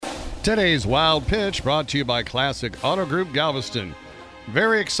Today's Wild Pitch brought to you by Classic Auto Group Galveston.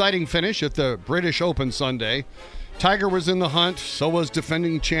 Very exciting finish at the British Open Sunday. Tiger was in the hunt, so was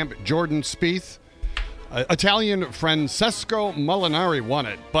defending champ Jordan Spieth. Italian Francesco Molinari won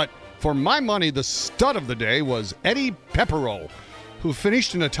it, but for my money, the stud of the day was Eddie Pepperell, who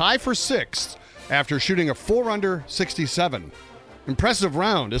finished in a tie for sixth after shooting a 4-under 67. Impressive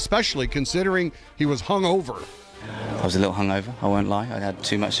round, especially considering he was hungover. I was a little hungover, I won't lie. I had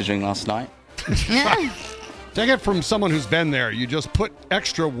too much to drink last night. Take it from someone who's been there. You just put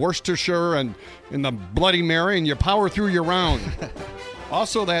extra Worcestershire and in the Bloody Mary and you power through your round.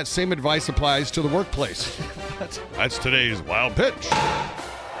 Also, that same advice applies to the workplace. That's today's Wild Pitch.